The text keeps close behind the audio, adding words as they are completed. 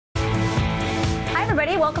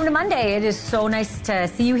everybody. Welcome to Monday. It is so nice to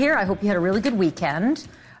see you here. I hope you had a really good weekend.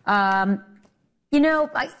 I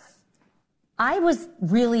was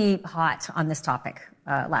really hot on this topic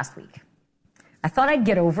last week. I thought I'd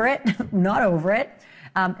get over it, not over it.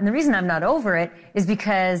 And the reason I'm not over it is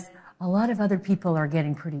because a lot of other people are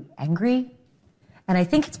getting pretty angry. And I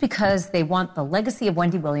think it's because they want the legacy of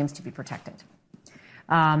Wendy Williams to be protected.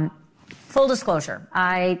 Full disclosure,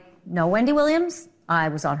 I know Wendy Williams. I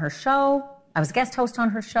was on her show. I was a guest host on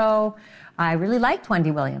her show. I really liked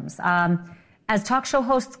Wendy Williams. As talk show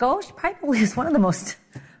hosts go, she probably is one of the most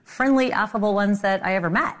friendly, affable ones that I ever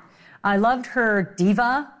met. I loved her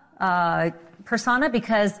diva persona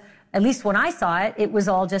because, at least when I saw it, it was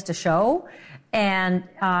all just a show, and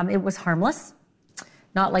it was harmless.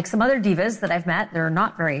 Not like some other divas that I've met. They're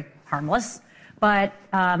not very harmless. But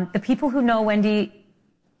the people who know Wendy,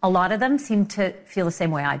 a lot of them seem to feel the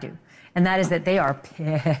same way I do. And that is that they are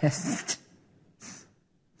pissed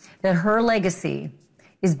that her legacy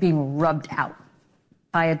is being rubbed out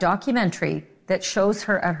by a documentary that shows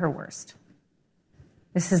her at her worst.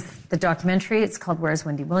 This is the documentary. It's called Where's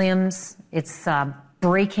Wendy Williams? It's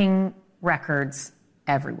breaking records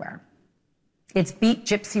everywhere. It's beat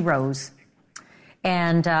Gypsy Rose.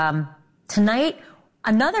 And tonight,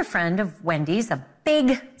 another friend of Wendy's, a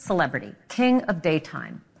big celebrity, king of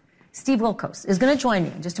daytime, Steve Wilkos, is going to join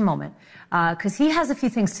me in just a moment because he has a few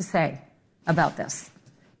things to say about this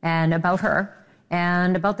and about her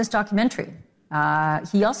and about this documentary.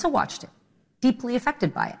 He also watched it, deeply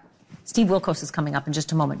affected by it. Steve Wilkos is coming up in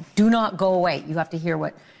just a moment. Do not go away. You have to hear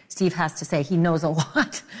what Steve has to say. He knows a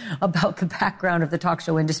lot about the background of the talk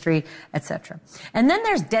show industry, etc. And then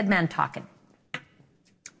there's Dead Man Talking.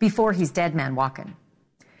 Before he's Dead Man Walking.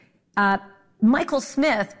 Michael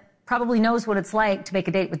Smith probably knows what it's like to make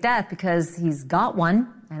a date with death because he's got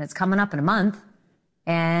one, and it's coming up in a month.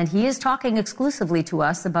 And he is talking exclusively to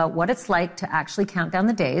us about what it's like to actually count down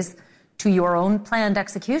the days to your own planned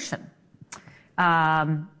execution.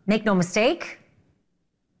 Make no mistake,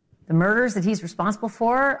 the murders that he's responsible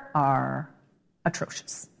for are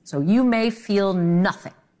atrocious. So you may feel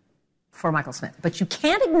nothing for Michael Smith, but you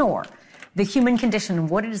can't ignore the human condition and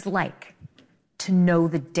what it is like to know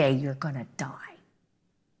the day you're going to die.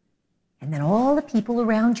 And then all the people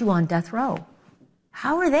around you on death row,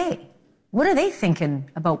 how are they? What are they thinking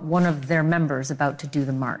about one of their members about to do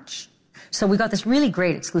the march? So we got this really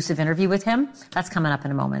great exclusive interview with him. That's coming up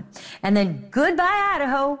in a moment. And then goodbye,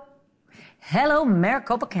 Idaho. Hello,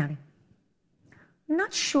 Maricopa County. I'm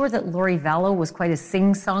not sure that Lori Vallow was quite as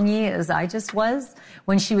sing-songy as I just was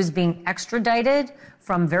when she was being extradited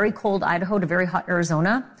from very cold Idaho to very hot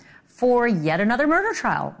Arizona for yet another murder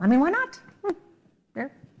trial. I mean, why not? There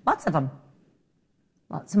are lots of them.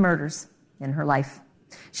 Lots of murders in her life.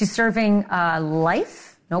 She's serving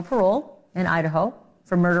life, no parole, in Idaho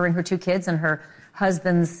for murdering her two kids and her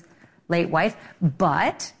husband's late wife.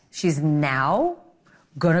 But she's now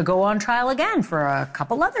going to go on trial again for a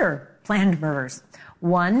couple other planned murders.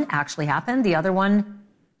 One actually happened. The other one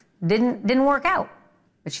didn't work out.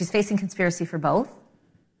 But she's facing conspiracy for both.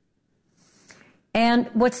 And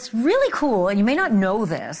what's really cool, and you may not know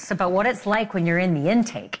this about what it's like when you're in the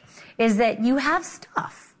intake, is that you have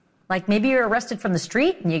stuff. Like maybe you're arrested from the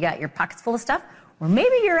street and you got your pockets full of stuff, or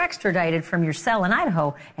maybe you're extradited from your cell in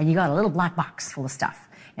Idaho and you got a little black box full of stuff.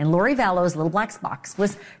 And Lori Vallow's little black box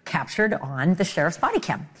was captured on the sheriff's body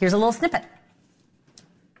cam. Here's a little snippet.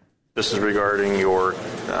 This is regarding your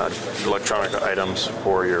electronic items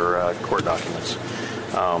for your court documents.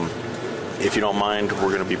 If you don't mind,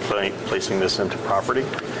 we're going to be placing this into property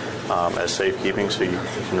as safekeeping so you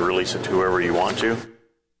can release it to whoever you want to.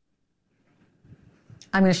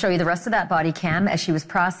 I'm going to show you the rest of that body cam as she was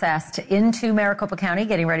processed into Maricopa County,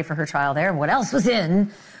 getting ready for her trial there. And what else was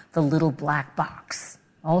in the little black box?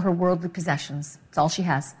 All her worldly possessions. It's all she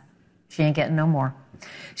has. She ain't getting no more.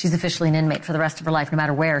 She's officially an inmate for the rest of her life, no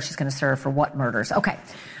matter where she's going to serve for what murders. Okay,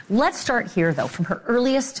 let's start here, though, from her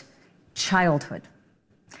earliest childhood.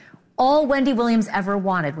 All Wendy Williams ever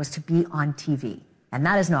wanted was to be on TV. And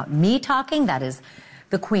that is not me talking, that is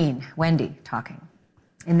the Queen, Wendy, talking.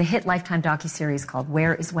 In the hit Lifetime docuseries called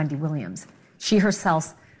Where is Wendy Williams, she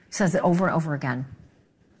herself says it over and over again.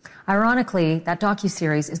 Ironically, that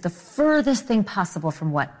docuseries is the furthest thing possible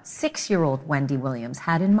from what 6-year-old Wendy Williams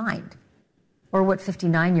had in mind, or what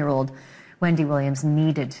 59-year-old Wendy Williams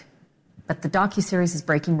needed. But the docuseries is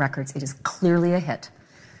breaking records. It is clearly a hit.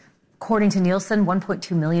 According to Nielsen,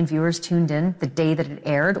 1.2 million viewers tuned in the day that it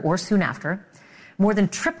aired or soon after, more than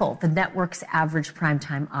triple the network's average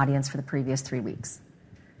primetime audience for the previous 3 weeks.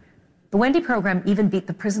 The Wendy program even beat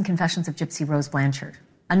The Prison Confessions of Gypsy Rose Blanchard,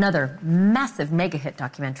 another massive mega hit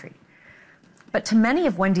documentary. But to many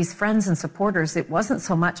of Wendy's friends and supporters, it wasn't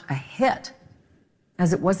so much a hit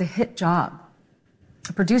as it was a hit job.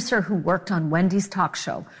 A producer who worked on Wendy's talk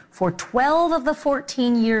show for 12 of the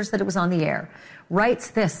 14 years that it was on the air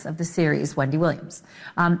writes this of the series, Wendy Williams.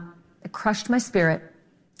 It crushed my spirit.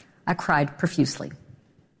 I cried profusely.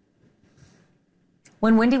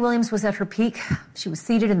 When Wendy Williams was at her peak, she was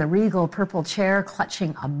seated in the regal purple chair,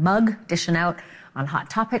 clutching a mug, dishing out on Hot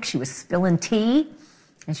Topic. She was spilling tea,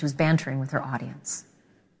 and she was bantering with her audience.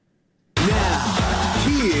 Now,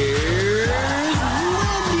 here's Wendy.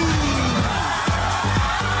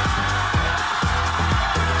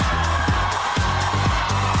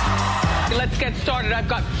 Let's get started. I've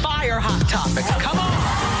got fire hot topics. Come on.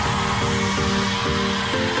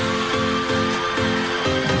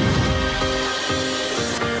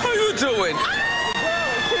 How you doing?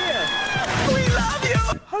 Here. We love you.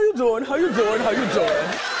 How you doing? How you doing? How you doing?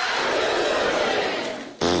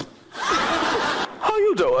 How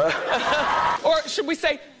you doing? Or should we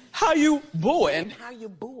say, how you booing? How you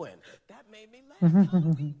booing? That made me laugh.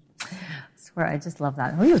 I swear, I just love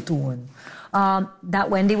that. How you doing? That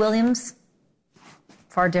Wendy Williams,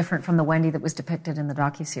 far different from the Wendy that was depicted in the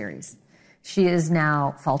docuseries. She is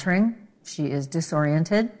now faltering. She is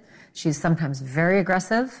disoriented. She is sometimes very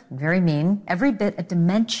aggressive, very mean, every bit a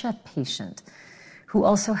dementia patient who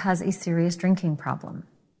also has a serious drinking problem.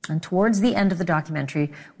 And towards the end of the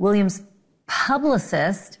documentary, Williams'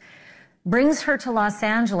 publicist brings her to Los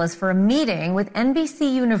Angeles for a meeting with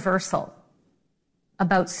NBC Universal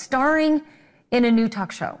about starring in a new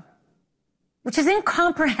talk show, which is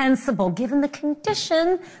incomprehensible given the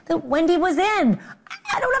condition that Wendy was in.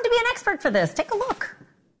 I don't have to be an expert for this. Take a look.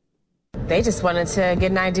 They just wanted to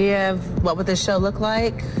get an idea of what would the show look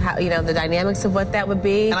like, how, the dynamics of what that would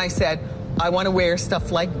be. And I said, I want to wear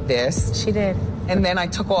stuff like this. She did. And then I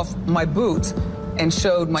took off my boots and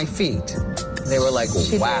showed my feet. They were like,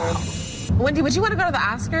 wow. Did. Wendy, would you want to go to the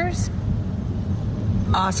Oscars?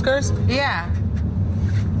 Oscars? Yeah.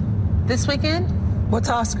 This weekend? What's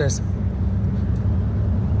Oscars?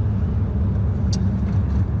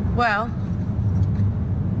 Well,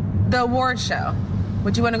 the award show.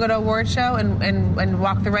 Would you want to go to an award show and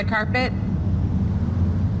walk the red carpet?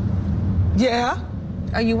 Yeah.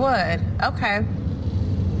 Oh, you would? Okay.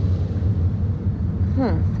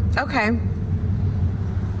 Okay.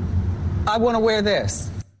 I want to wear this.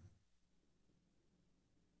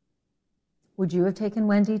 Would you have taken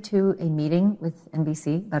Wendy to a meeting with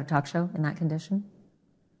NBC about a talk show in that condition?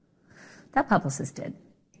 That publicist did.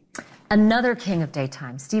 Another king of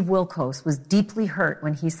daytime, Steve Wilkos, was deeply hurt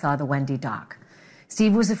when he saw the Wendy doc.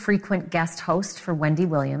 Steve was a frequent guest host for Wendy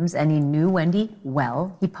Williams, and he knew Wendy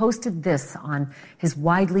well. He posted this on his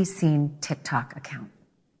widely seen TikTok account.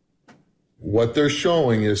 What they're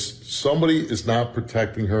showing is somebody is not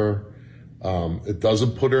protecting her. It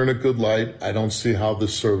doesn't put her in a good light. I don't see how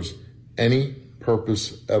this serves any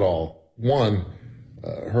purpose at all. One,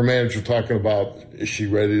 her manager talking about, is she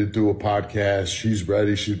ready to do a podcast? She's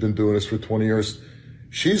ready. She's been doing this for 20 years.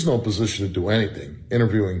 She's no position to do anything,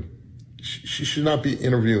 interviewing. She should not be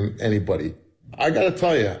interviewing anybody. I got to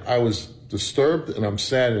tell you, I was disturbed and I'm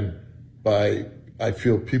saddened by, I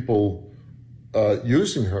feel, people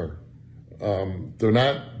using her. They're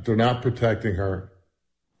not protecting her.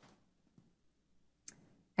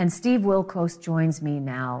 And Steve Wilkos joins me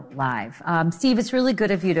now live. Steve, it's really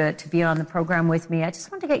good of you to be on the program with me. I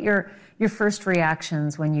just want to get your first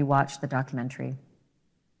reactions when you watched the documentary.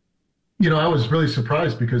 I was really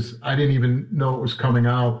surprised because I didn't even know it was coming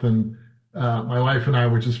out. And my wife and I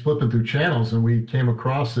were just flipping through channels and we came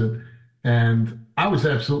across it. And I was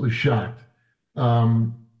absolutely shocked. A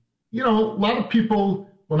lot of people,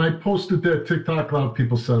 when I posted that TikTok, a lot of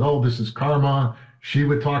people said, oh, this is karma. She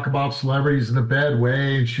would talk about celebrities in a bad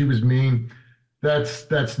way, and she was mean.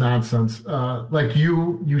 That's nonsense. Like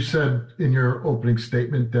you said in your opening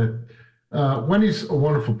statement that Wendy's a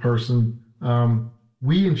wonderful person.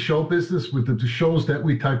 We in show business, with the shows that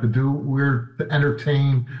we type of do, we're to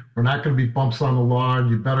entertain. We're not going to be bumps on the lawn.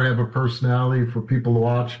 You better have a personality for people to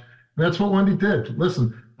watch. And that's what Wendy did.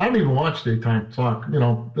 Listen, I don't even watch daytime talk.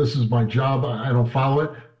 This is my job. I don't follow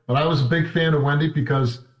it. But I was a big fan of Wendy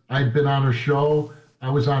because I'd been on her show. I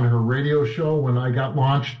was on her radio show when I got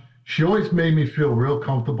launched. She always made me feel real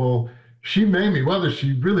comfortable. She made me, whether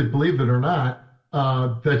she really believed it or not,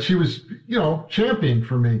 that she was, champion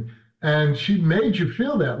for me. And she made you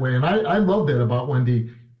feel that way. And I love that about Wendy.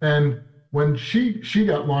 And when she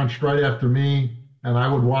got launched right after me, and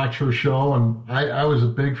I would watch her show, and I was a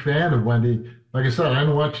big fan of Wendy. Like I said, I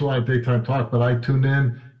didn't watch a lot of daytime talk, but I tuned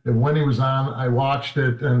in. And when Wendy was on, I watched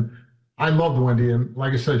it. And I loved Wendy, and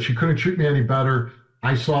like I said, she couldn't treat me any better.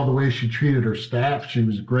 I saw the way she treated her staff. She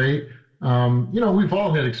was great. We've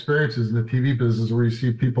all had experiences in the TV business where you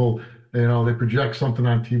see people, they project something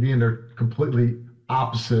on TV and they're completely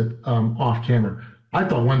opposite off camera. I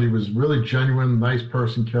thought Wendy was really genuine, nice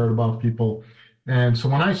person, cared about people. And so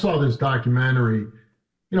when I saw this documentary,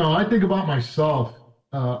 I think about myself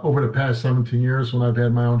over the past 17 years when I've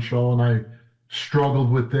had my own show and I struggled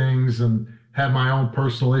with things and had my own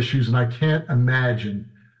personal issues. And I can't imagine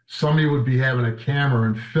somebody would be having a camera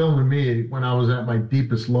and filming me when I was at my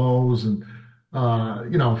deepest lows and,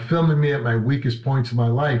 filming me at my weakest points in my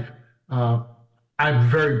life. I'm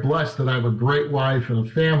very blessed that I have a great wife and a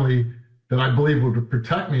family that I believe would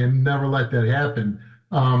protect me and never let that happen.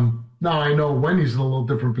 Now I know Wendy's in a little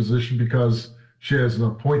different position because she has an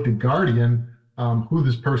appointed guardian. Who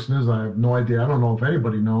this person is, I have no idea. I don't know if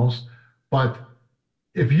anybody knows. But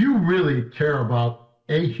if you really care about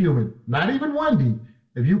a human, not even Wendy,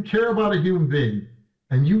 if you care about a human being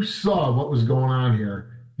and you saw what was going on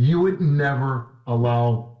here, you would never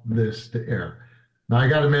allow this to air. Now, I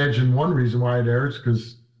got to imagine one reason why it airs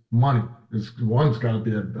because money. One's got to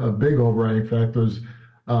be a big overriding factor is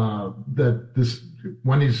that this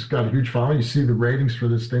Wendy's got a huge following. You see the ratings for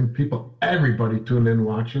this thing. Everybody tuned in to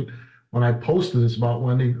watch it. When I posted this about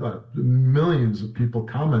Wendy, millions of people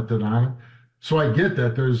commented on it. So I get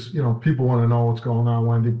that there's, people want to know what's going on,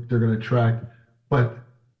 Wendy. They're going to track. But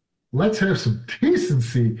let's have some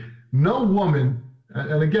decency. No woman,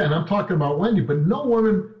 and again, I'm talking about Wendy, but no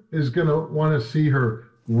woman is going to want to see her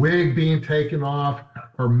wig being taken off,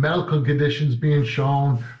 her medical conditions being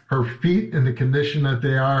shown, her feet in the condition that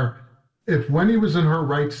they are. If Wendy was in her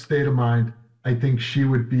right state of mind, I think she'd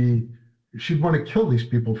want to kill these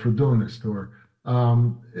people for doing this to her.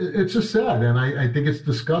 It's just sad. And I think it's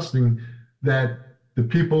disgusting that the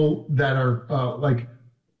people that are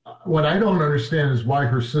what I don't understand is why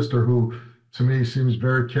her sister, who to me seems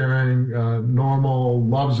very caring, normal,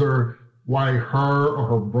 loves her, why her or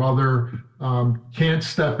her brother can't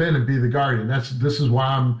step in and be the guardian. This is why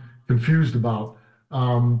I'm confused about.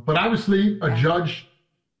 But obviously a judge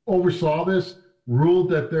oversaw this, ruled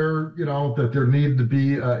that there needed to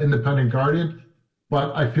be an independent guardian.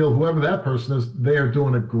 But I feel whoever that person is, they are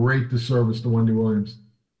doing a great disservice to Wendy Williams.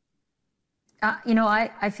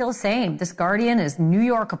 I feel the same. This guardian is New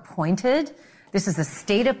York appointed. This is a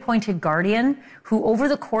state appointed guardian who over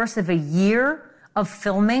the course of a year of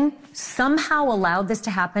filming somehow allowed this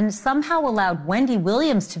to happen, somehow allowed Wendy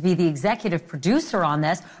Williams to be the executive producer on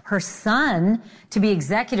this, her son to be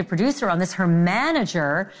executive producer on this, her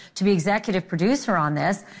manager to be executive producer on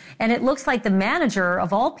this. And it looks like the manager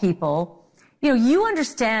of all people, you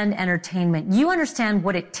understand entertainment. You understand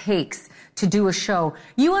what it takes to do a show.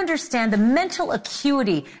 You understand the mental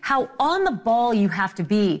acuity, how on the ball you have to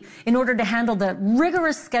be in order to handle the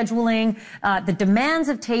rigorous scheduling, the demands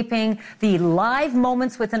of taping, the live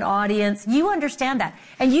moments with an audience. You understand that.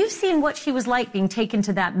 And you've seen what she was like being taken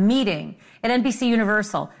to that meeting at NBC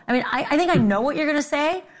Universal. I mean, I think I know what you're going to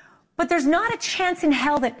say, but there's not a chance in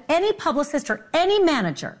hell that any publicist or any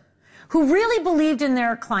manager who really believed in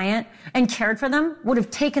their client and cared for them would have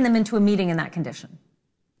taken them into a meeting in that condition.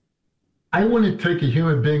 I wouldn't take a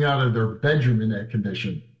human being out of their bedroom in that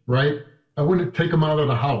condition, right? I wouldn't take them out of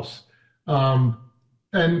the house. I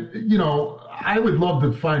would love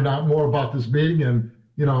to find out more about this meeting. And,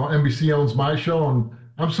 NBC owns my show, and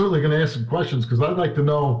I'm certainly going to ask some questions because I'd like to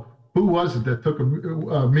know who was it that took a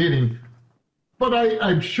meeting. But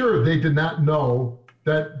I'm sure they did not know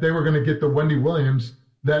that they were going to get the Wendy Williams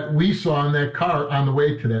that we saw in that car on the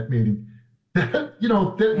way to that meeting.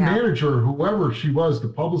 Manager, whoever she was, the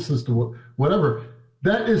publicist or whatever,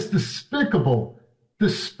 that is despicable.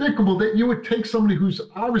 Despicable that you would take somebody who's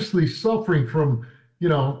obviously suffering from,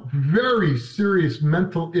 very serious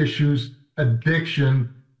mental issues,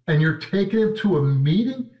 addiction, and you're taking him to a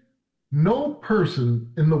meeting. No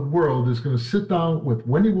person in the world is going to sit down with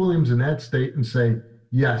Wendy Williams in that state and say,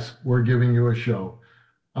 yes, we're giving you a show.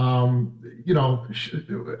 I'm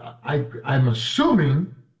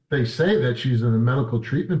assuming they say that she's in a medical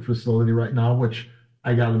treatment facility right now, which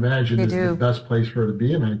I got to imagine is the best place for her to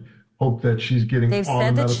be. And I hope that she's getting all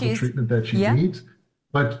the medical treatment that she needs.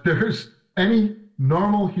 But there's any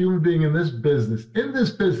normal human being in this business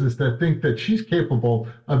that think that she's capable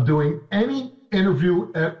of doing any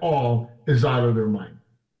interview at all is out of their mind.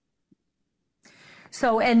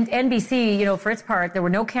 So, and NBC, for its part, there were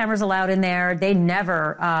no cameras allowed in there. They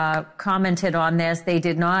never commented on this. They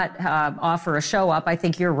did not offer a show up. I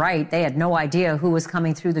think you're right. They had no idea who was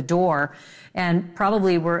coming through the door and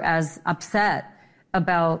probably were as upset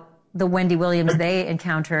about the Wendy Williams they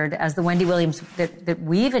encountered as the Wendy Williams that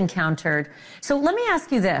we've encountered. So let me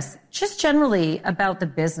ask you this, just generally about the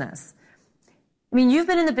business. I mean, you've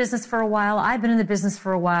been in the business for a while, I've been in the business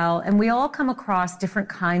for a while, and we all come across different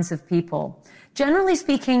kinds of people. Generally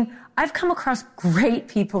speaking, I've come across great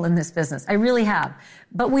people in this business. I really have.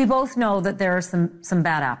 But we both know that there are some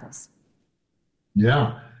bad apples.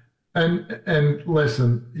 Yeah. And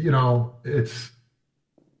listen, it's,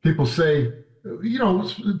 people say,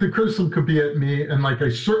 the criticism could be at me, and like I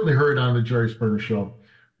certainly heard on the Jerry Springer show,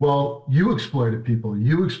 well, you exploited people.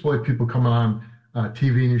 You exploit people coming on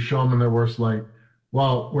TV and you show them in their worst light.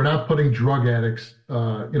 Well, we're not putting drug addicts,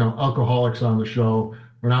 alcoholics on the show.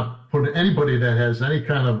 We're not putting anybody that has any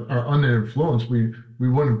kind of under influence. We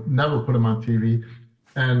wouldn't never put them on TV.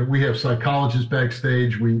 And we have psychologists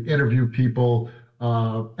backstage. We interview people,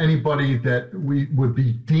 anybody that we would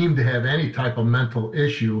be deemed to have any type of mental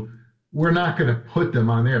issue. We're not going to put them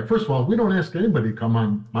on there. First of all, we don't ask anybody to come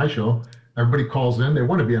on my show. Everybody calls in. They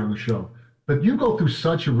want to be on the show. But you go through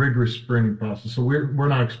such a rigorous screening process, so we're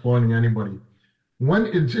not exploiting anybody.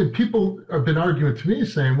 People have been arguing to me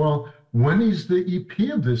saying, well, Wendy's the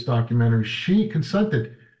EP of this documentary. She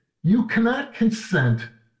consented. You cannot consent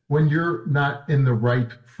when you're not in the right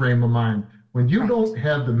frame of mind. When you don't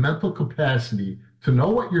have the mental capacity to know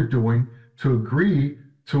what you're doing, to agree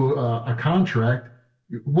to a contract,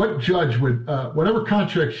 what judge would, whatever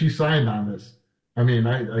contract she signed on this, I mean,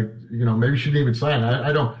 maybe she didn't even sign it.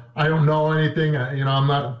 I don't know anything. I'm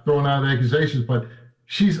not throwing out accusations, but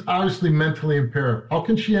she's obviously mentally impaired. How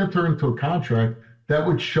can she enter into a contract that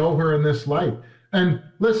would show her in this light? And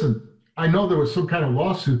listen, I know there was some kind of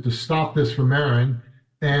lawsuit to stop this from airing,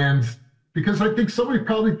 and because I think somebody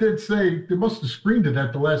probably did say, they must have screened it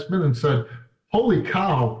at the last minute and said, holy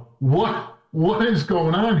cow, what is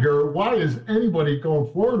going on here? Why is anybody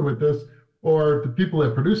going forward with this? Or the people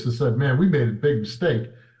that produced it said, man, we made a big mistake.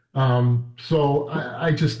 So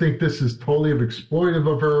I just think this is totally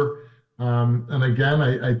exploitive of her. And again,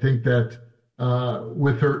 I think that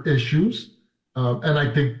with her issues, and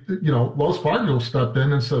I think, Wells Fargo stepped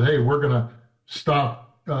in and said, hey, we're going to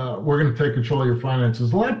stop, we're going to take control of your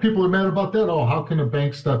finances. A lot of people are mad about that. Oh, how can a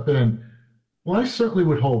bank step in? Well, I certainly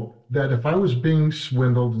would hope that if I was being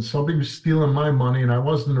swindled and somebody was stealing my money and I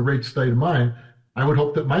wasn't in a great state of mind, I would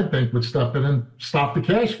hope that my bank would step in and stop the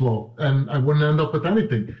cash flow, and I wouldn't end up with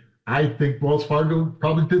anything. I think Wells Fargo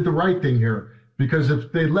probably did the right thing here, because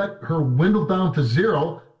if they let her dwindle down to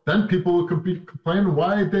zero, then people could be complaining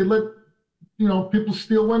why they let, people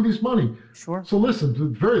steal Wendy's money. Sure. So listen, at the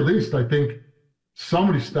very least, I think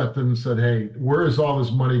somebody stepped in and said, hey, where is all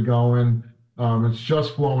this money going? It's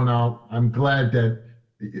just flowing out. I'm glad that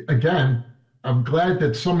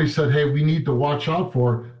somebody said, hey, we need to watch out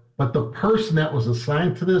for her. But the person that was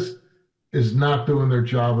assigned to this is not doing their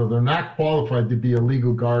job, or they're not qualified to be a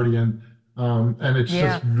legal guardian. And it's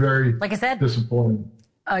just very, like I said, disappointing.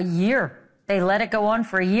 A year. They let it go on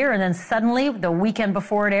for a year, and then suddenly, the weekend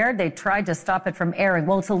before it aired, they tried to stop it from airing.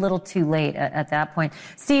 Well, it's a little too late at that point.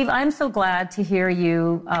 Steve, I'm so glad to hear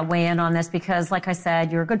you weigh in on this, because, like I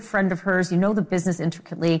said, you're a good friend of hers. You know the business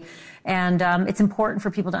intricately, and it's important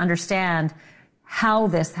for people to understand how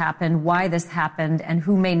this happened, why this happened, and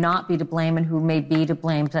who may not be to blame and who may be to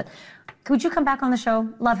blame. But could you come back on the show?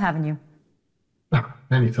 Love having you.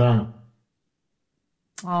 Anytime.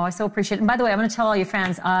 Oh, I so appreciate it. And by the way, I'm going to tell all your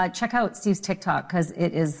fans, check out Steve's TikTok, because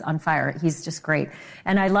it is on fire. He's just great.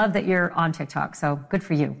 And I love that you're on TikTok, so good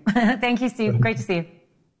for you. Thank you, Steve. Great to see you.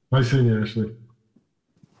 Nice seeing you, Ashleigh.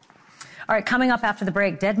 All right, coming up after the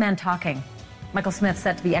break, Dead Man Talking. Michael Smith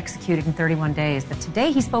set to be executed in 31 days, but today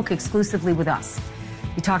he spoke exclusively with us.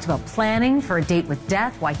 He talked about planning for a date with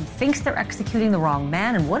death, why he thinks they're executing the wrong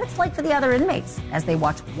man, and what it's like for the other inmates as they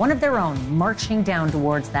watch one of their own marching down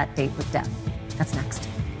towards that date with death. That's next.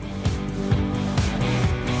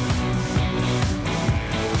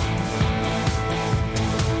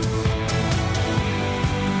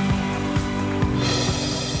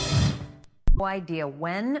 No idea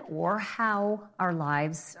when or how our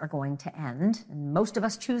lives are going to end, and most of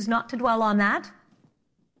us choose not to dwell on that.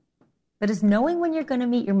 But is knowing when you're going to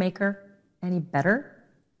meet your maker any better?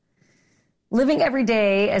 Living every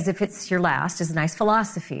day as if it's your last is a nice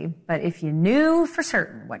philosophy, but if you knew for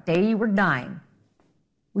certain what day you were dying,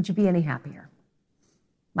 would you be any happier?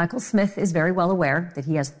 Michael Smith is very well aware that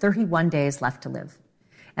he has 31 days left to live.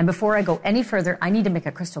 And before I go any further, I need to make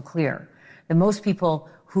it crystal clear that most people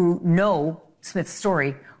who know Smith's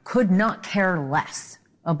story could not care less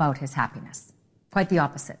about his happiness. Quite the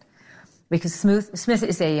opposite. Because Smith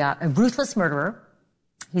is a ruthless murderer.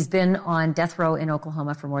 He's been on death row in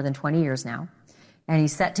Oklahoma for more than 20 years now. and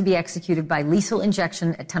he's set to be executed by lethal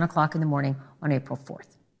injection at 10 o'clock in the morning on April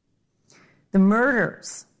 4th. The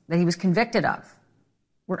murders that he was convicted of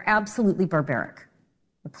were absolutely barbaric.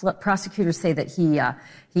 The prosecutors say that he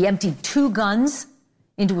emptied 2 guns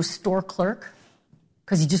into a store clerk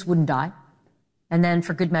because he just wouldn't die. And then,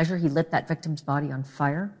 for good measure, he lit that victim's body on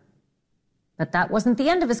fire. But that wasn't the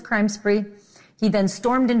end of his crime spree. He then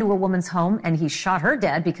stormed into a woman's home and he shot her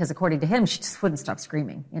dead because, according to him, she just wouldn't stop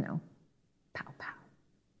screaming, pow, pow.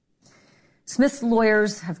 Smith's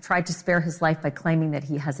lawyers have tried to spare his life by claiming that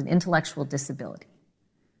he has an intellectual disability.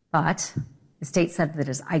 But the state said that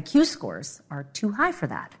his IQ scores are too high for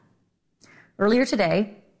that. Earlier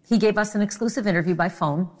today, he gave us an exclusive interview by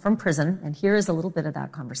phone from prison, and here is a little bit of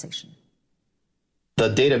that conversation. The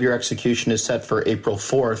date of your execution is set for April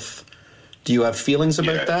 4th. Do you have feelings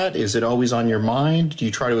about that? Is it always on your mind? Do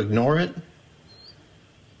you try to ignore it?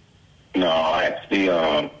 No, actually,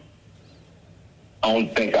 I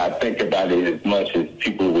don't think I think about it as much as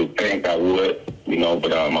people would think I would,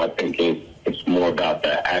 but I think it's more about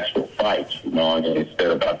the actual fight, and instead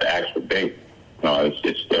about the actual date. It's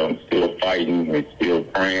just I'm still fighting, it's still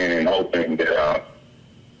praying and hoping that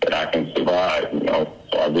I can survive,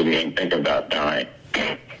 so I really ain't thinking about dying.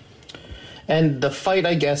 And the fight,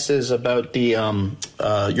 I guess, is about the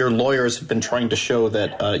your lawyers have been trying to show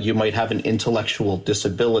that you might have an intellectual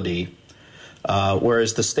disability,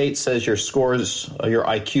 whereas the state says your scores, your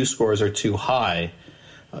IQ scores, are too high.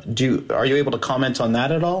 Are you able to comment on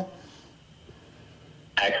that at all?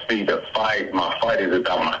 Actually, my fight is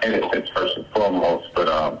about my innocence first and foremost, but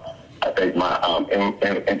I think my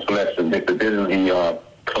intellectual disability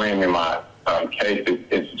claim in my case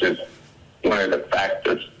is just one of the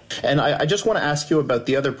factors. And I just want to ask you about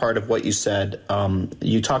the other part of what you said.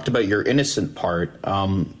 You talked about your innocent part.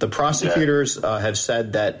 The prosecutors have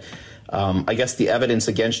said that, I guess, the evidence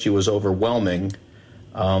against you was overwhelming.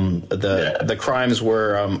 The crimes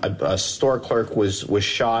were a store clerk was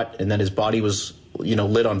shot, and then his body was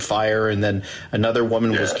lit on fire, and then another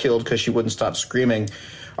woman was killed because she wouldn't stop screaming.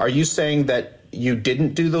 Are you saying that you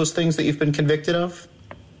didn't do those things that you've been convicted of?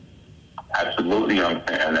 Absolutely, I'm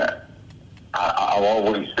saying that. I've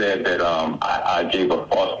always said that I gave a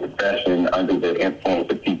false confession under the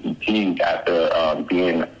influence of PPP after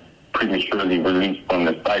being prematurely released from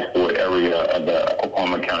the psych ward area of the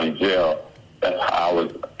Oklahoma County Jail. That's how I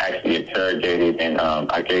was actually interrogated, and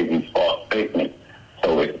I gave these false statements.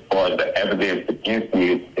 So as far as the evidence against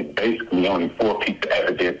me, it's basically only 4 pieces of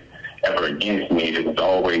evidence ever against me. It was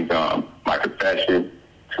always my confession.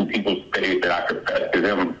 2 people stated that I confessed to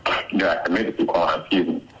them that I committed the crime,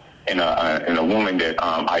 and a woman that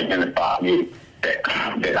identified me, that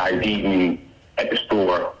ID'd me at the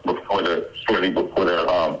store shortly before the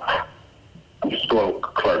store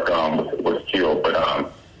clerk was killed.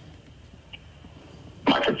 But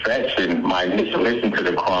my confession, my initial listen to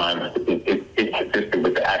the crime, it's consistent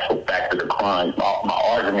with the actual fact of the crime. My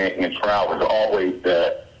argument in the trial was always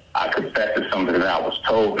that I confessed to something that I was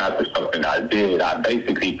told, not to something I did. I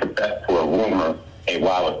basically confessed to a rumor, and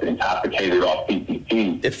while I was intoxicated off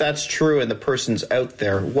PPP. If that's true and the person's out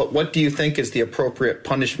there, what do you think is the appropriate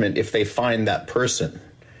punishment if they find that person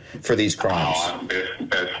for these crimes?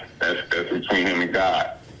 That's between him and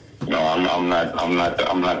God. I'm not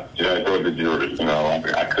the judge or the jury.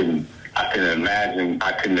 I couldn't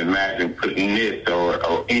imagine putting this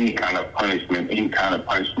or any kind of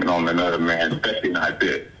punishment on another man, especially not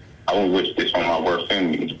this. I wouldn't wish this on my worst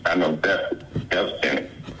enemy. I know death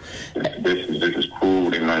sentence. This is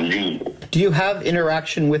cruel and unusual. Do you have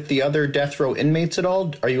interaction with the other death row inmates at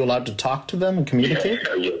all? Are you allowed to talk to them and communicate?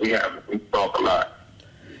 Yeah, we have. We talk a lot.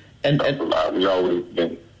 We always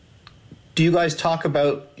been. Do you guys talk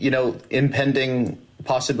about, impending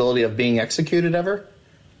possibility of being executed ever?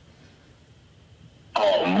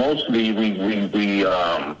 Mostly we really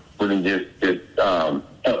just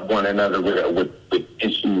help one another with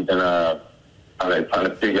issues and trying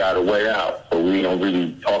to figure out a way out. So we don't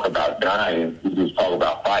really talk about dying. We just talk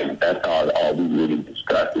about fighting. That's all we really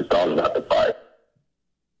discuss. It's all about the fight.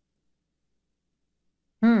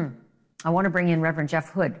 I want to bring in Reverend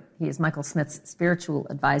Jeff Hood. He is Michael Smith's spiritual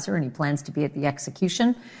advisor, and he plans to be at the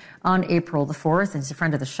execution on April the 4th, and he's a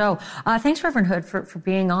friend of the show. Thanks, Reverend Hood, for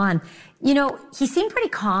being on. He seemed pretty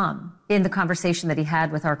calm in the conversation that he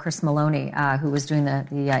had with our Chris Maloney, who was doing the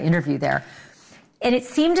interview there. And it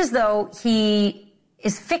seemed as though he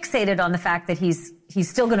is fixated on the fact that he's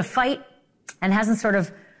still going to fight and hasn't sort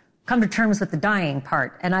of come to terms with the dying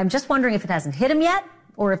part. And I'm just wondering if it hasn't hit him yet,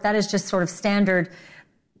 or if that is just sort of standard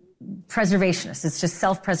preservationist. It's just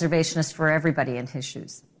self-preservationist for everybody in his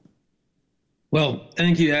shoes. Well,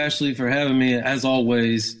 thank you, Ashleigh, for having me. As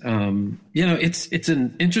always, it's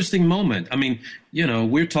an interesting moment. I mean,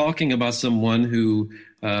 we're talking about someone who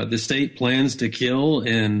the state plans to kill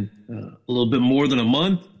in a little bit more than a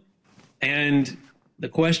month. And the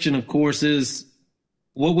question, of course, is,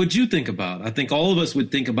 what would you think about? I think all of us would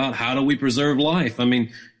think about, how do we preserve life? I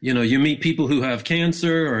mean, you meet people who have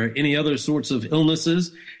cancer or any other sorts of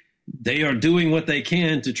illnesses. They are doing what they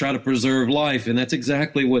can to try to preserve life. And that's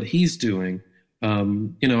exactly what he's doing.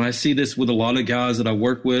 I see this with a lot of guys that I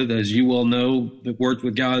work with, as you well know, that worked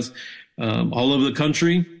with guys all over the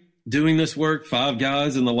country doing this work, 5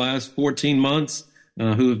 guys in the last 14 months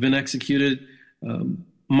who have been executed.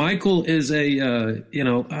 Michael is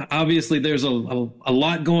obviously there's a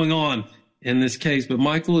lot going on in this case, but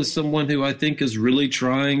Michael is someone who I think is really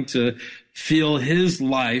trying to fill his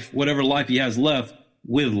life, whatever life he has left,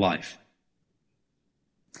 with life.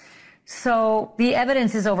 So the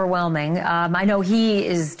evidence is overwhelming. I know he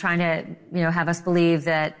is trying to, have us believe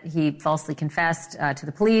that he falsely confessed to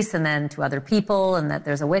the police and then to other people, and that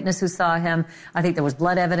there's a witness who saw him. I think there was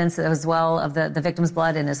blood evidence as well of the victim's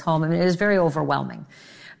blood in his home. I mean, it is very overwhelming.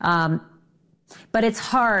 But it's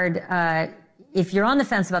hard if you're on the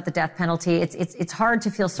fence about the death penalty. It's hard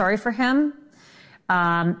to feel sorry for him.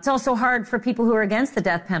 It's also hard for people who are against the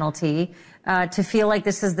death penalty to feel like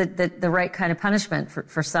this is the right kind of punishment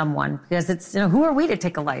for someone, because it's, who are we to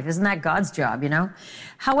take a life? Isn't that God's job,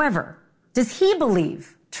 However, does he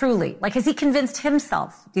believe truly, has he convinced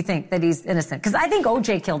himself, do you think, that he's innocent? Because I think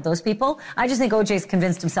OJ killed those people. I just think OJ's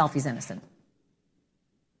convinced himself he's innocent.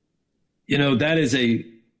 That is a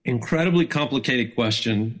incredibly complicated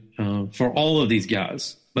question for all of these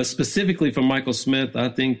guys, but specifically for Michael Smith. I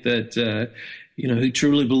think that, he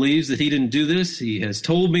truly believes that he didn't do this. He has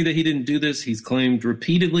told me that he didn't do this. He's claimed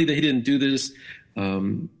repeatedly that he didn't do this.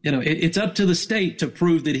 It's up to the state to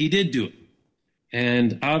prove that he did do it.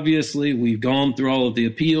 And obviously, we've gone through all of the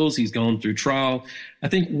appeals. He's gone through trial. I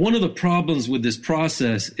think one of the problems with this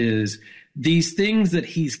process is these things that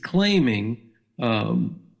he's claiming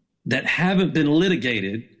that haven't been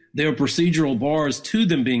litigated. There are procedural bars to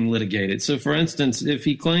them being litigated. So, for instance, if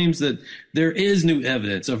he claims that there is new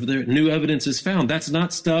evidence, or there new evidence is found, that's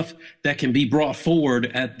not stuff that can be brought forward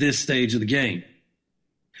at this stage of the game.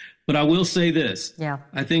 But I will say this. Yeah.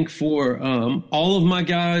 I think for all of my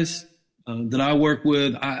guys that I work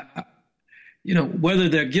with, whether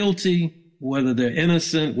they're guilty, whether they're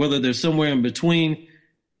innocent, whether they're somewhere in between,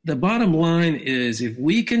 the bottom line is, if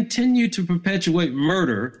we continue to perpetuate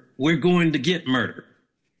murder, we're going to get murder.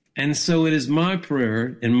 And so it is my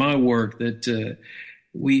prayer and my work that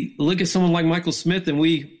we look at someone like Michael Smith and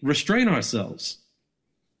we restrain ourselves.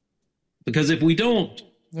 Because if we don't,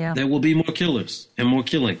 there will be more killers and more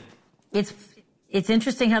killing. It's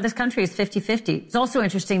interesting how this country is 50-50. It's also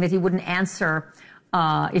interesting that he wouldn't answer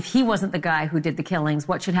if he wasn't the guy who did the killings,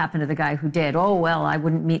 what should happen to the guy who did? Oh, well, I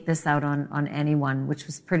wouldn't mete this out on anyone, which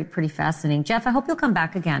was pretty fascinating. Jeff, I hope you'll come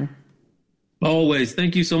back again. Always.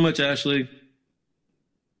 Thank you so much, Ashleigh.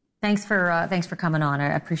 Thanks for coming on.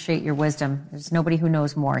 I appreciate your wisdom. There's nobody who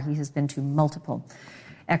knows more. He has been to multiple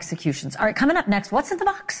executions. All right, coming up next, what's in the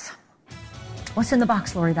box? What's in the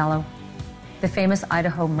box, Lori Vallow? The famous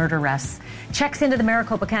Idaho murderess checks into the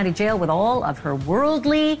Maricopa County Jail with all of her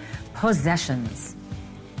worldly possessions.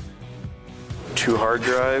 2 hard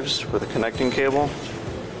drives with a connecting cable.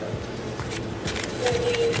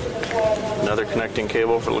 Another connecting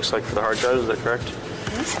cable for, looks like, for the hard drives, is that correct?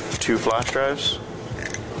 Mm-hmm. 2 flash drives.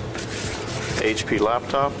 HP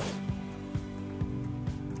laptop.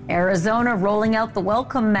 Arizona rolling out the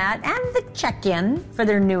welcome mat and the check-in for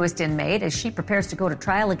their newest inmate as she prepares to go to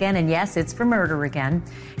trial again. And yes, it's for murder again.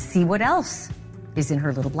 See what else is in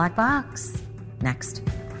her little black box. Next.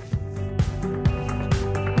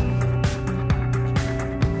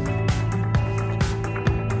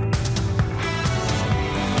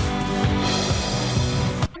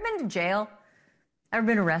 I've been to jail. I've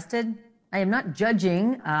been arrested. I am not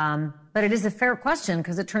judging, but it is a fair question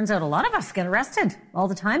because it turns out a lot of us get arrested all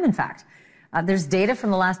the time, in fact. There's data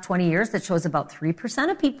from the last 20 years that shows about 3%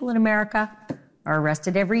 of people in America are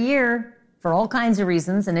arrested every year for all kinds of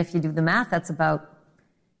reasons. And if you do the math, that's about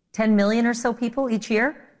 10 million or so people each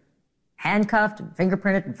year, handcuffed and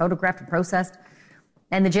fingerprinted and photographed and processed.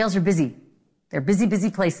 And the jails are busy. They're busy, busy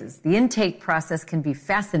places. The intake process can be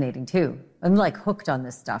fascinating, too. I'm like hooked on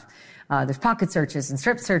this stuff. There's pocket searches and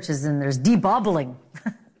strip searches, and there's debobbling.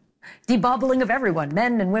 Debobbling of everyone,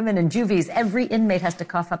 men and women and juvies. Every inmate has to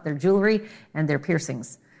cough up their jewelry and their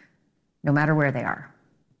piercings, no matter where they are.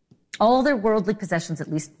 All their worldly possessions,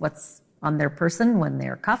 at least what's on their person when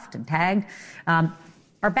they're cuffed and tagged,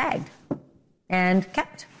 are bagged and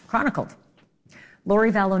kept, chronicled.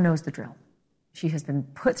 Lori Vallow knows the drill. She has been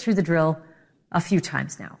put through the drill a few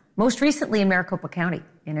times now, most recently in Maricopa County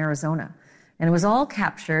in Arizona. And it was all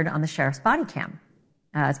captured on the sheriff's body cam.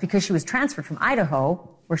 It's because she was transferred from Idaho,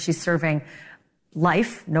 where she's serving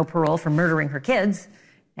life, no parole, for murdering her kids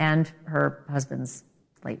and her husband's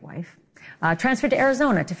late wife, transferred to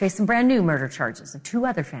Arizona to face some brand new murder charges of 2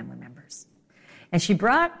 other family members. And she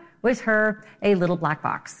brought with her a little black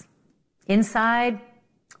box. Inside,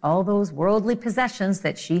 all those worldly possessions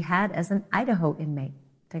that she had as an Idaho inmate.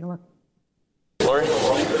 Take a look. Lori?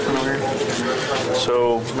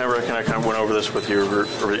 So, remember, I kind of went over this with you.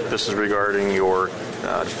 This is regarding your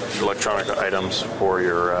electronic items for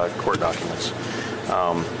your court documents.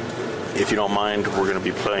 If you don't mind, we're going to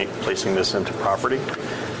be placing this into property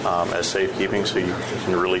as safekeeping, so you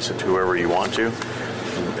can release it to whoever you want to,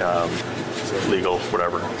 legal,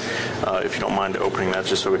 whatever. If you don't mind opening that,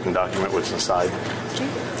 just so we can document what's inside.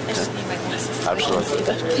 Absolutely.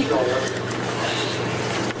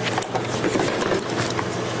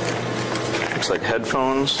 Looks like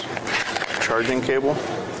headphones, charging cable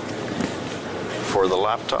for the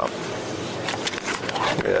laptop.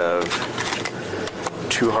 We have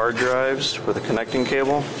 2 hard drives with a connecting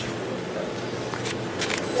cable.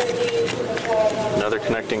 Another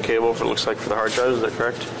connecting cable, if it looks like, for the hard drives. Is that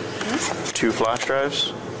correct? Mm-hmm. 2 flash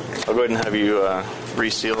drives. I'll go ahead and have you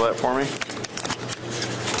reseal that for me.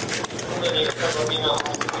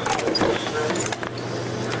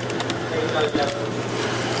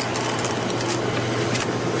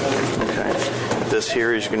 Okay. This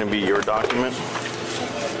here is going to be your document.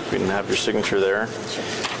 We can have your signature there.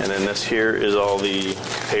 And then this here is all the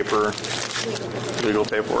legal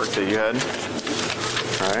paperwork that you had.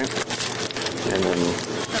 All right. And then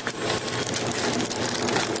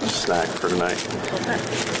snack for tonight.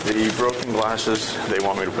 The broken glasses, they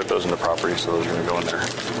want me to put those in the property, so those are going to go in there.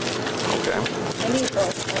 Okay. I need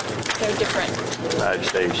both. They're different.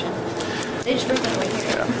 They just broke them right here.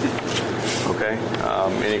 Yeah. Okay.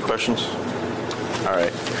 Any questions? All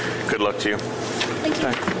right. Good luck to you. Thank you.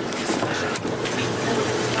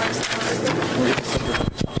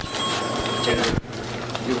 Okay.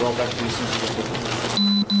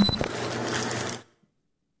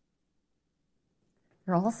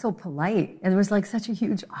 They're all so polite. And there was like such a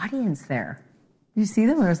huge audience there. You see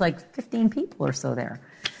them? There was like 15 people or so there.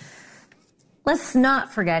 Let's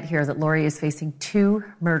not forget here that Lori is facing 2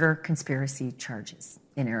 murder conspiracy charges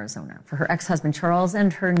in Arizona for her ex-husband Charles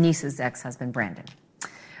and her niece's ex-husband Brandon.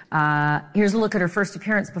 Here's a look at her first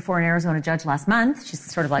appearance before an Arizona judge last month. She's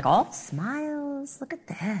sort of like all smiles. Look at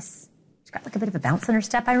this. She's got like a bit of a bounce in her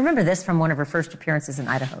step. I remember this from one of her first appearances in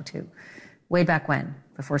Idaho too, way back when,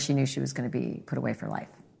 before she knew she was going to be put away for life.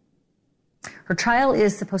 Her trial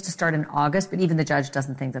is supposed to start in August, but even the judge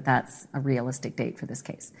doesn't think that that's a realistic date for this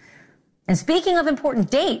case. And speaking of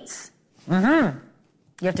important dates, you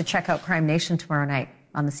have to check out Crime Nation tomorrow night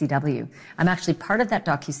on the CW. I'm actually part of that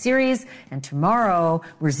docuseries, and tomorrow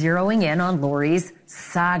we're zeroing in on Lori's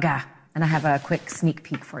saga. And I have a quick sneak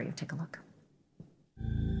peek for you. Take a look.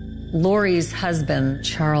 Lori's husband,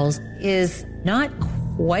 Charles, is not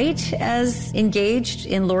quite as engaged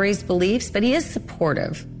in Lori's beliefs, but he is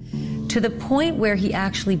supportive, to the point where he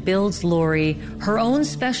actually builds Lori her own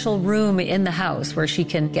special room in the house where she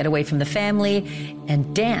can get away from the family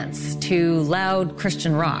and dance to loud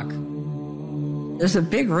Christian rock. There's a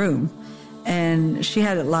big room, and she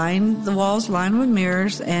had it the walls lined with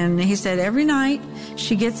mirrors, and he said every night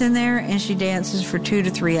she gets in there and she dances for 2 to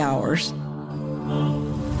 3 hours.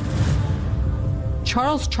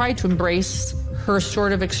 Charles tried to embrace her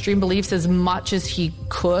sort of extreme beliefs as much as he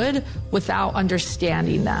could without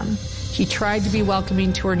understanding them. He tried to be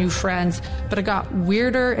welcoming to her new friends, but it got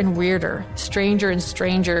weirder and weirder, stranger and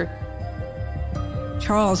stranger.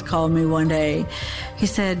 Charles called me one day. He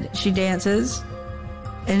said she dances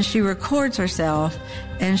and she records herself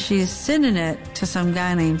and she's sending it to some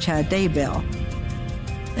guy named Chad Daybell.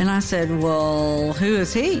 And I said, well, who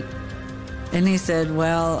is he? And he said,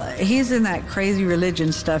 well, he's in that crazy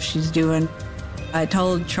religion stuff she's doing. I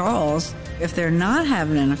told Charles, if they're not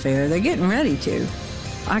having an affair, they're getting ready to.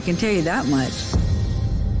 I can tell you that much.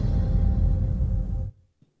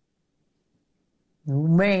 Oh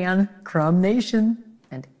man, Crumb Nation.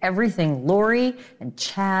 And everything Lori and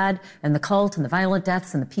Chad and the cult and the violent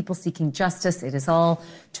deaths and the people seeking justice, it is all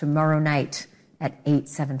tomorrow night at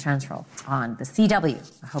 8/7 Central on the CW.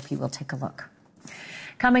 I hope you will take a look.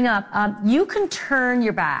 Coming up, you can turn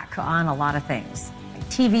your back on a lot of things. Like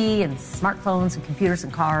TV and smartphones and computers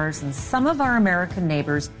and cars, and some of our American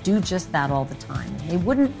neighbors do just that all the time. They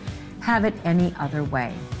wouldn't have it any other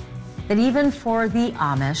way. That even for the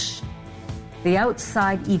Amish, The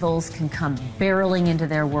outside evils can come barreling into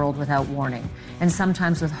their world without warning, and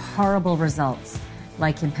sometimes with horrible results,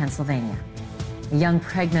 like in Pennsylvania. A young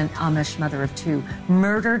pregnant Amish mother of 2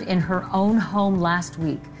 murdered in her own home last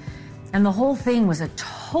week. And the whole thing was a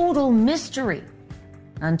total mystery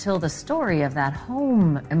until the story of that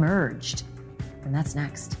home emerged. And that's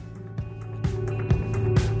next.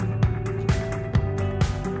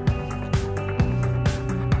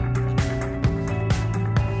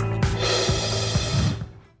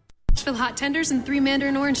 Asheville hot tenders and 3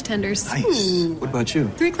 mandarin orange tenders. Nice. Ooh. What about you?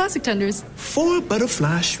 3 classic tenders. 4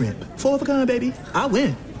 butterfly shrimp. 4 of a kind, baby. I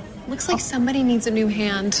win. Looks like somebody needs a new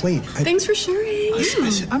hand. Wait. Thanks for sharing.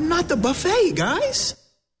 I'm not the buffet, guys.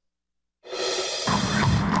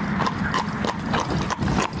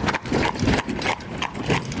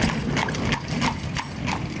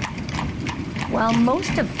 Well,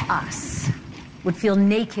 most of us would feel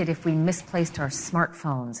naked if we misplaced our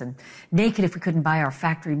smartphones, and naked if we couldn't buy our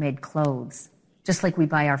factory-made clothes, just like we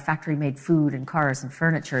buy our factory-made food and cars and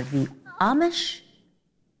furniture. The Amish,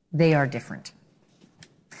 they are different.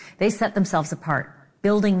 They set themselves apart,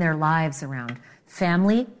 building their lives around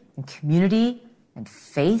family and community and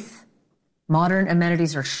faith. Modern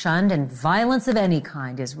amenities are shunned, and violence of any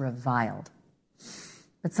kind is reviled.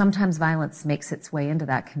 But sometimes violence makes its way into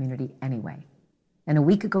that community anyway. And a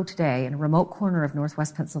week ago today, in a remote corner of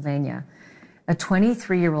northwest Pennsylvania, a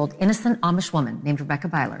 23-year-old innocent Amish woman named Rebecca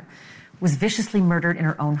Byler was viciously murdered in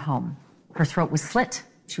her own home. Her throat was slit,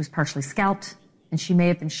 she was partially scalped, and she may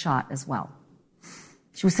have been shot as well.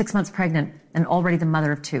 She was 6 months pregnant and already the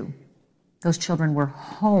mother of 2. Those children were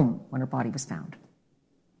home when her body was found.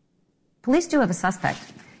 Police do have a suspect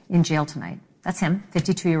in jail tonight. That's him,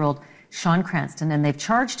 52-year-old Sean Cranston, and they've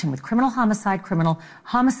charged him with criminal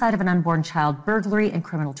homicide of an unborn child, burglary, and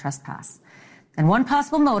criminal trespass. And one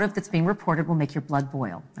possible motive that's being reported will make your blood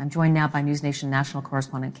boil. I'm joined now by NewsNation national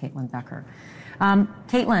correspondent Caitlin Becker.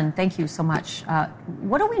 Caitlin, thank you so much.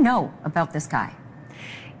 What do we know about this guy?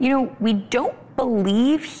 You know, we don't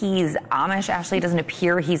believe he's Amish. Actually, it doesn't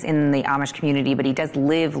appear he's in the Amish community, but he does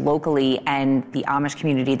live locally, and the Amish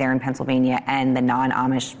community there in Pennsylvania and the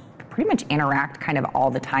non-Amish pretty much interact kind of all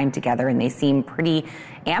the time together, and they seem pretty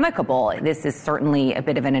amicable. This is certainly a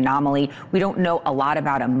bit of an anomaly. We don't know a lot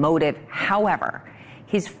about a motive. However,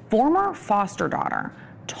 his former foster daughter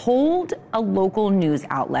told a local news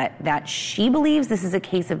outlet that she believes this is a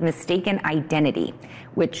case of mistaken identity,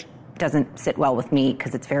 which doesn't sit well with me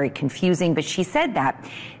because it's very confusing. But she said that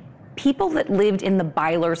people that lived in the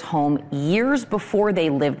Byler's home years before they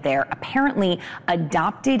lived there apparently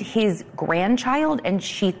adopted his grandchild, and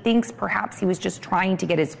she thinks perhaps he was just trying to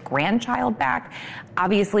get his grandchild back.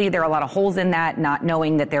 Obviously, there are a lot of holes in that. Not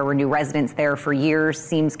knowing that there were new residents there for years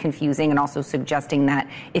seems confusing, and also suggesting that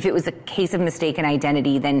if it was a case of mistaken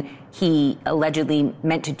identity, then he allegedly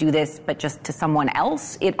meant to do this, but just to someone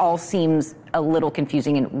else. It all seems a little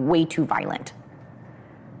confusing and way too violent.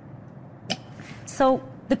 So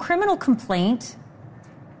the criminal complaint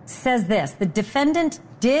says this: the defendant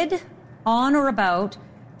did, on or about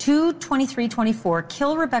 2/23/24,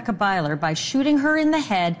 kill Rebecca Byler by shooting her in the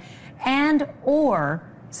head and or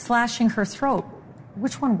slashing her throat.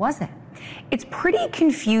 Which one was it? It's pretty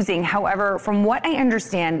confusing. However, from what I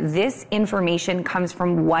understand, this information comes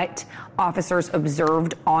from what officers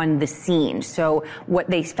observed on the scene. So what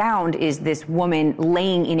they found is this woman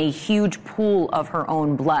laying in a huge pool of her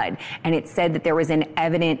own blood. And it said that there was an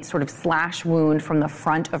evident sort of slash wound from the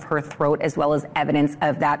front of her throat, as well as evidence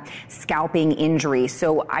of that scalping injury.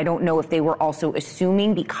 So I don't know if they were also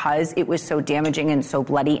assuming, because it was so damaging and so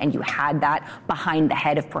bloody, and you had that behind the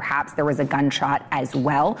head, if perhaps there was a gunshot as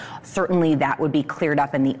well. Certainly that would be cleared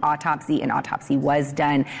up in the autopsy. An autopsy was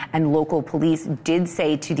done, and local police did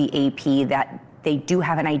say to the AP that they do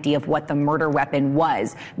have an idea of what the murder weapon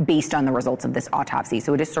was based on the results of this autopsy.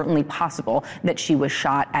 So it is certainly possible that she was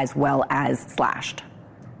shot as well as slashed.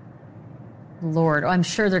 Lord, I'm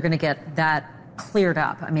sure they're going to get that cleared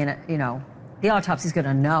up. I mean, you know, the autopsy's going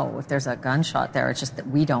to know if there's a gunshot there. It's just that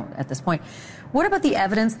we don't at this point. What about the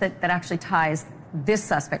evidence that actually ties this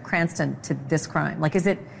suspect, Cranston, to this crime? Like, is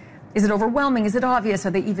it overwhelming? Is it obvious?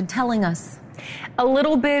 Are they even telling us? A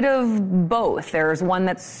little bit of both. There's one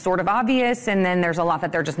that's sort of obvious, and then there's a lot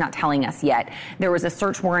that they're just not telling us yet. There was a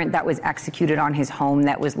search warrant that was executed on his home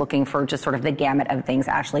that was looking for just sort of the gamut of things.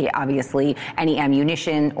 Ashleigh, obviously, any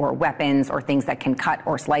ammunition or weapons or things that can cut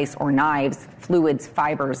or slice or knives, fluids,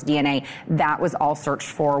 fibers, DNA, that was all searched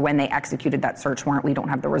for when they executed that search warrant. We don't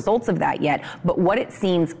have the results of that yet, but what it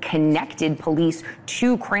seems connected police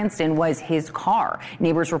to Cranston was his car.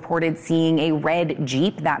 Neighbors reported seeing a red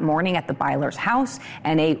Jeep that morning at the Byler Tyler's house,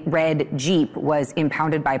 and a red Jeep was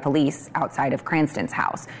impounded by police outside of Cranston's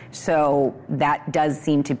house. So that does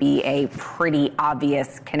seem to be a pretty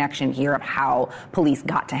obvious connection here of how police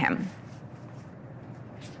got to him.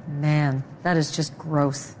 Man, that is just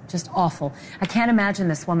gross, just awful. I can't imagine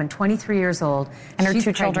this woman, 23 years old. And her she's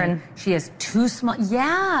two pregnant. children. She has two small,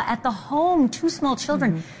 at the home, two small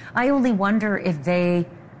children. Mm-hmm. I only wonder if they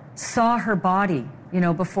saw her body,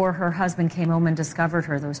 before her husband came home and discovered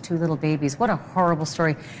her, those two little babies. What a horrible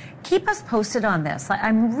story. Keep us posted on this.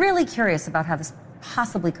 I'm really curious about how this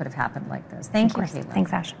possibly could have happened like this. Thank you, Caitlin.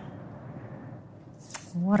 Thanks, Ash.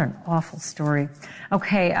 What an awful story.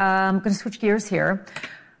 Okay, I'm going to switch gears here.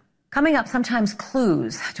 Coming up, sometimes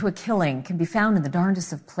clues to a killing can be found in the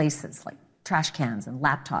darndest of places, like trash cans and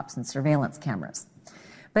laptops and surveillance cameras.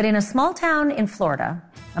 But in a small town in Florida,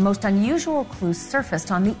 a most unusual clue surfaced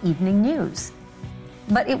on the evening news.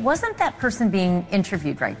 But it wasn't that person being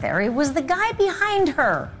interviewed right there. It was the guy behind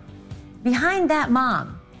her, behind that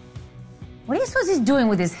mom. What do you suppose he's doing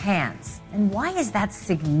with his hands? And why is that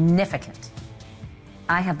significant?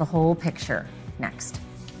 I have the whole picture next.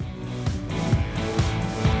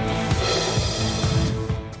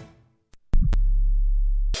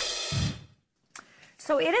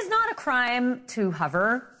 So it is not a crime to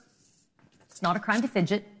hover. It's not a crime to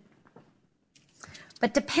fidget.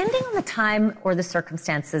 But depending on the time or the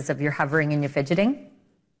circumstances of your hovering and your fidgeting,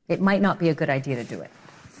 it might not be a good idea to do it.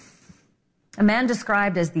 A man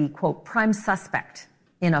described as the, quote, prime suspect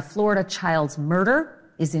in a Florida child's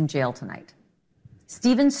murder is in jail tonight.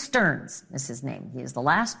 Stephen Stearns is his name. He is the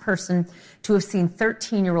last person to have seen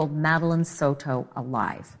 13-year-old Madeline Soto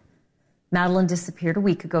alive. Madeline disappeared a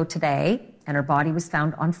week ago today, and her body was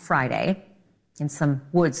found on Friday in some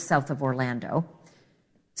woods south of Orlando.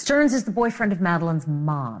 Stearns is the boyfriend of Madeline's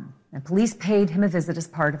mom, and police paid him a visit as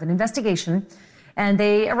part of an investigation, and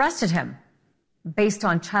they arrested him based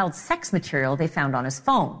on child sex material they found on his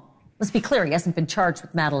phone. Let's be clear, he hasn't been charged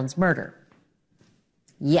with Madeline's murder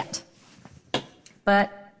yet.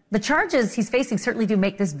 But the charges he's facing certainly do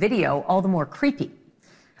make this video all the more creepy.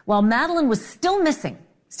 While Madeline was still missing,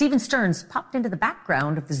 Stephen Stearns popped into the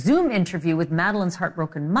background of the Zoom interview with Madeline's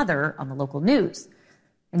heartbroken mother on the local news.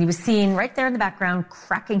 And he was seen right there in the background,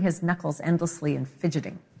 cracking his knuckles endlessly and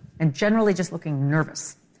fidgeting, and generally just looking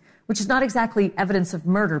nervous, which is not exactly evidence of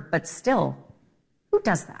murder, but still, who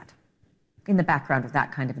does that in the background of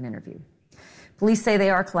that kind of an interview? Police say they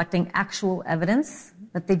are collecting actual evidence,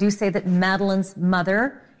 but they do say that Madeline's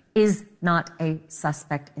mother is not a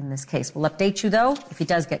suspect in this case. We'll update you, though, if he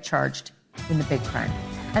does get charged in the big crime.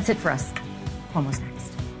 That's it for us. Almost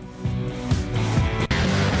next.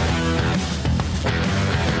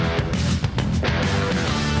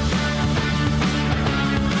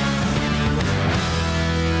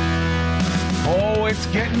 Oh, it's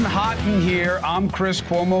getting hot in here. I'm Chris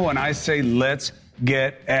Cuomo, and I say let's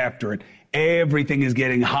get after it. Everything is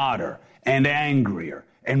getting hotter and angrier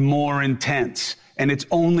and more intense, and it's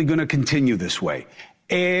only going to continue this way.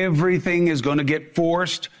 Everything is going to get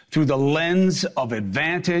forced through the lens of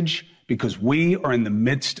advantage because we are in the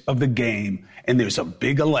midst of the game, and there's a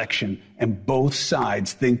big election, and both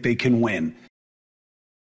sides think they can win.